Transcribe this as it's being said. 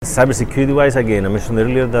Cybersecurity-wise, again, I mentioned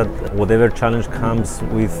earlier that whatever challenge comes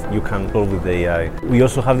with, you can solve with AI. We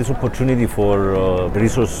also have this opportunity for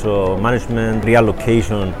resource management,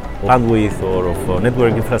 reallocation, bandwidth or of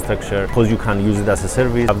network infrastructure, because you can use it as a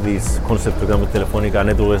service. We have this concept, for example, Telefonica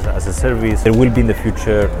network as a service. There will be in the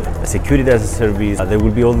future security as a service. There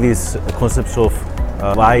will be all these concepts of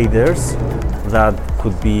providers that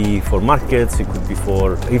could be for markets, it could be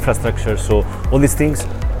for infrastructure. So all these things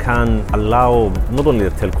can allow not only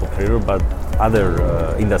the telco operator but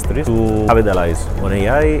other industries to capitalize on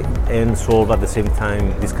AI and solve at the same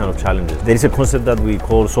time these kind of challenges. There is a concept that we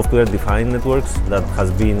call software-defined networks that has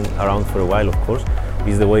been around for a while, of course.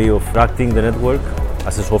 It's the way of tracking the network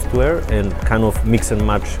as a software and kind of mix and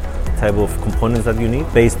match type of components that you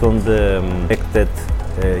need based on the expected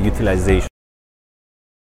utilization.